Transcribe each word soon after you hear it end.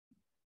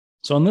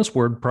So in this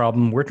word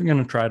problem, we're going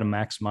to try to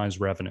maximize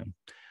revenue.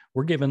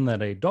 We're given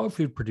that a dog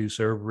food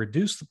producer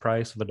reduced the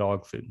price of a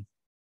dog food.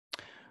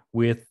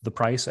 With the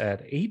price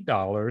at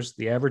 $8,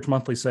 the average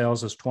monthly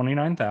sales is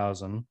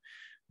 $29,000.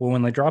 Well,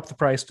 when they dropped the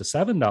price to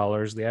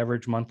 $7, the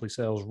average monthly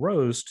sales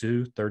rose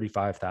to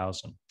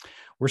 $35,000.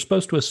 We're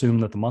supposed to assume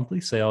that the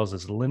monthly sales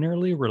is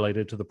linearly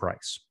related to the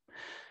price.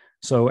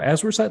 So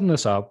as we're setting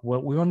this up,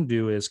 what we want to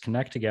do is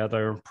connect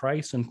together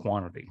price and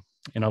quantity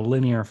in a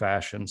linear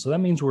fashion. So that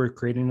means we're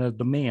creating a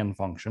demand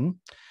function.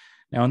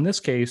 Now, in this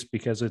case,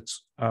 because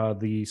it's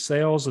the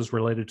sales is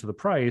related to the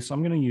price,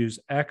 I'm going to use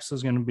X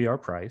is going to be our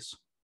price.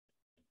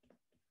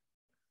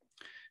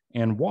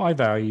 And Y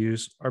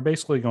values are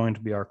basically going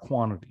to be our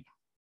quantity.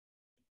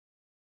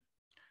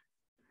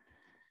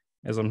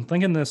 As I'm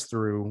thinking this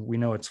through, we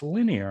know it's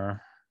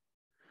linear,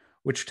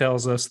 which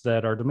tells us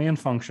that our demand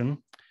function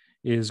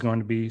is going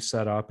to be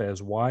set up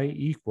as Y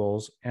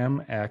equals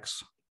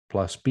MX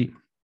plus B.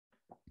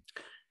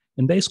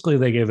 And basically,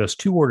 they gave us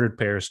two ordered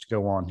pairs to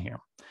go on here.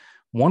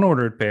 One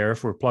ordered pair,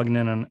 if we're plugging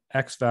in an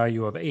X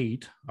value of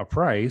 8, a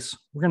price,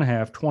 we're going to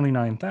have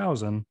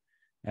 29,000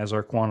 as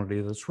our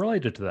quantity that's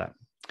related to that.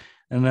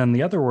 And then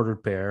the other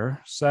ordered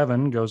pair,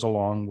 7, goes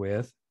along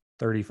with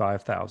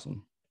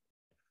 35,000.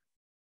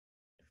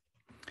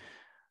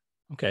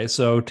 Okay,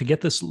 so to get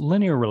this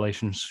linear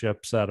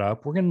relationship set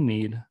up, we're going to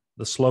need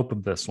the slope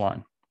of this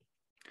line.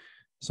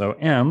 So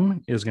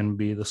M is going to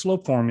be the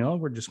slope formula.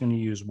 We're just going to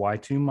use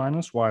Y2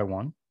 minus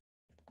Y1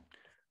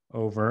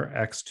 over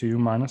X2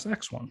 minus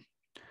X1.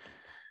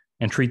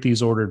 And treat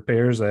these ordered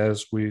pairs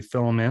as we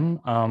fill them in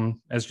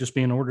as just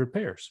being ordered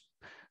pairs.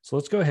 So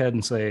let's go ahead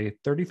and say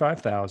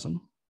 35,000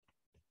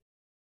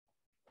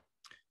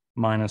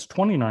 minus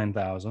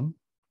 29,000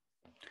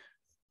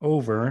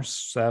 over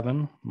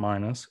 7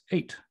 minus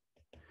 8.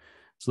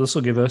 So this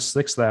will give us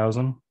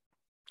 6,000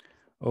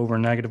 over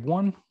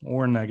 -1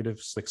 or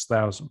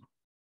 -6,000.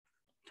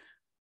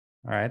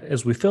 All right,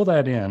 as we fill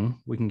that in,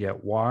 we can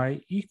get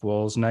Y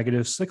equals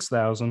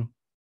 -6,000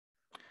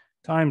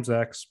 times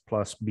X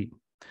plus B.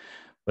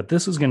 But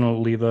this is going to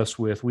leave us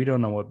with, we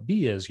don't know what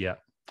B is yet.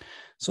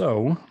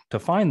 So to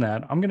find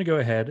that, I'm going to go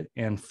ahead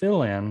and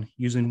fill in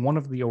using one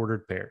of the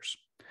ordered pairs.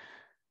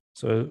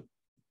 So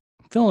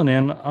filling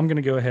in, I'm going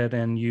to go ahead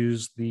and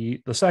use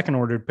the second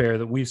ordered pair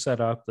that we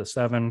set up, the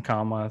 7,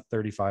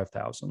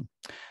 35,000.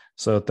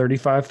 So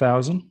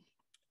 35,000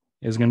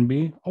 is going to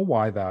be a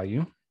Y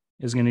value,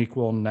 is going to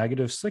equal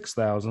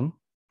 -6,000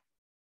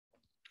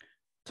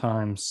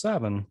 times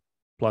 7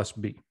 plus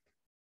B.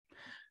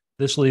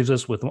 This leaves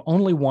us with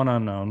only one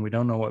unknown. We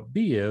don't know what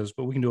B is,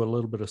 but we can do a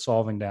little bit of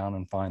solving down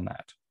and find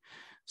that.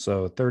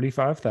 So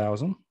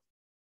 35,000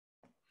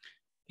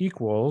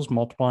 equals,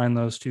 multiplying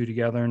those two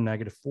together,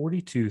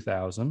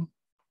 -42,000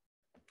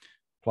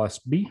 plus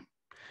B.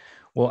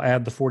 We'll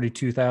add the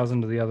 42,000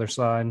 to the other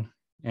side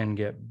and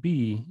get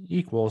B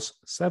equals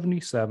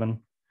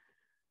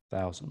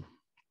 77,000.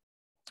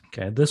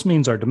 Okay, this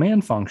means our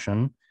demand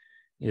function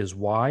is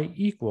Y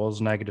equals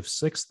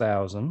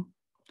 -6,000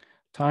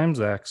 times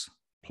X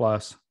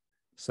plus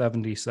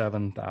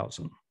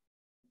 77,000.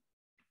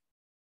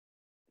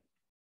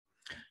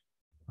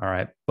 All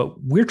right,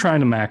 but we're trying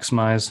to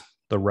maximize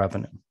the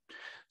revenue.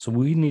 So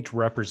we need to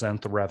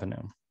represent the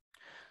revenue.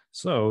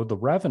 So the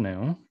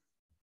revenue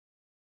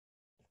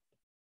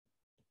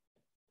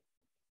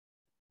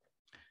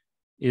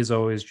is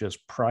always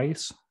just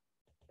price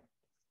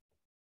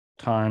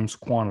times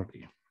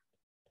quantity.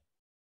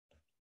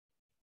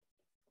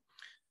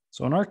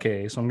 So in our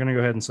case, I'm going to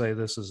go ahead and say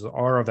this is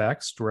R of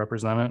X to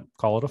represent it,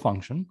 call it a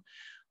function.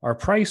 Our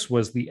price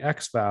was the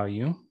X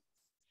value,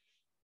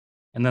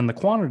 and then the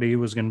quantity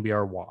was going to be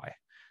our Y.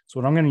 So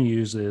what I'm going to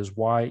use is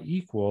Y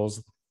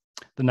equals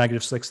the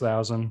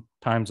 -6,000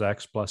 times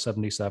X plus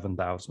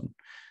 77,000.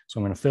 So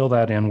I'm going to fill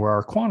that in where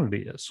our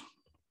quantity is.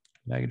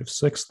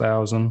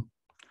 -6,000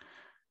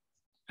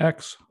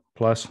 X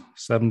plus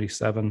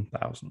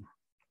 77,000.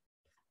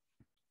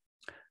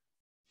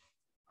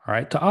 All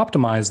right, to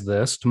optimize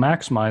this, to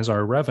maximize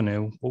our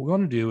revenue, what we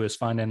want to do is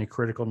find any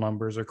critical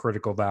numbers or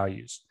critical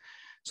values.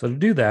 So to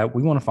do that,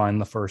 we want to find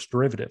the first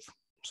derivative.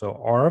 So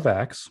R of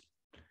X.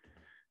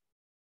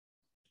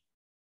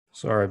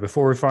 Sorry,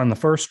 before we find the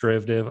first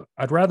derivative,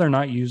 I'd rather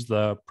not use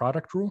the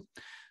product rule.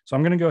 So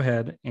I'm going to go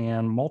ahead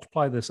and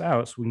multiply this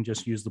out so we can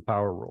just use the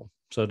power rule.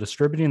 So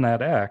distributing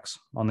that X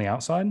on the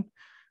outside,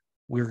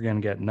 we're going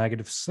to get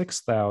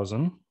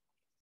 -6,000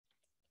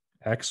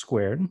 X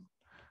squared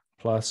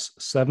plus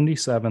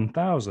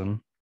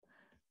 77,000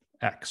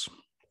 X.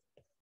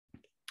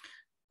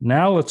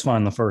 Now let's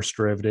find the first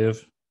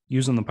derivative.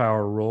 Using the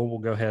power rule, we'll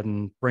go ahead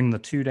and bring the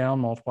 2 down,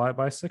 multiply it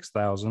by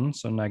 6,000,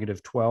 so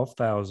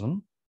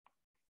 -12,000.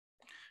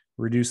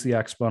 Reduce the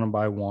exponent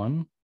by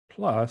 1,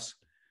 plus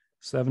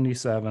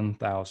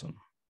 77,000.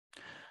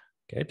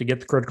 Okay, to get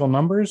the critical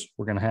numbers,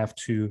 we're going to have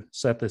to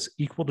set this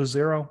equal to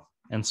 0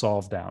 and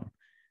solve down.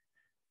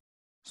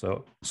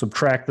 So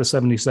subtract the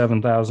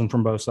 77,000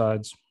 from both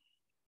sides.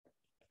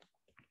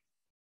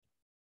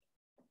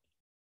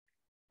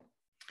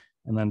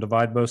 And then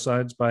divide both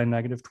sides by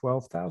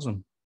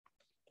 -12,000.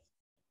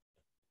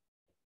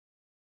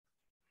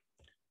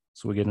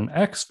 So we get an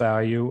X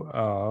value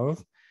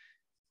of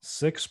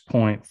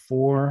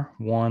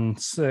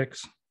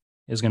 6.416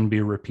 is going to be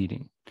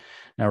repeating.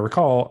 Now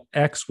recall,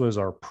 X was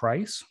our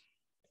price.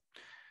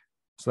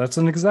 So that's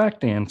an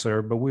exact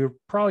answer, but we're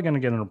probably going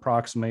to get an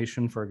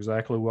approximation for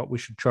exactly what we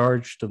should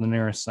charge to the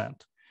nearest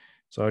cent.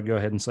 So I'd go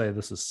ahead and say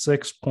this is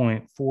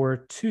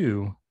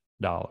 $6.42.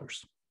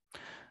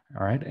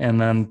 All right. And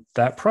then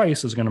that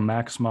price is going to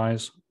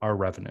maximize our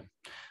revenue.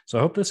 So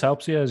I hope this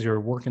helps you as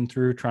you're working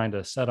through trying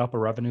to set up a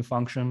revenue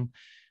function.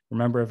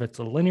 Remember, if it's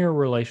a linear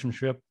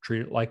relationship,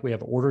 treat it like we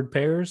have ordered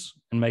pairs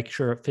and make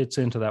sure it fits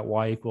into that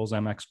y equals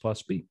mx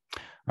plus b.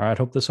 All right.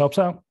 Hope this helps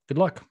out. Good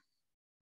luck.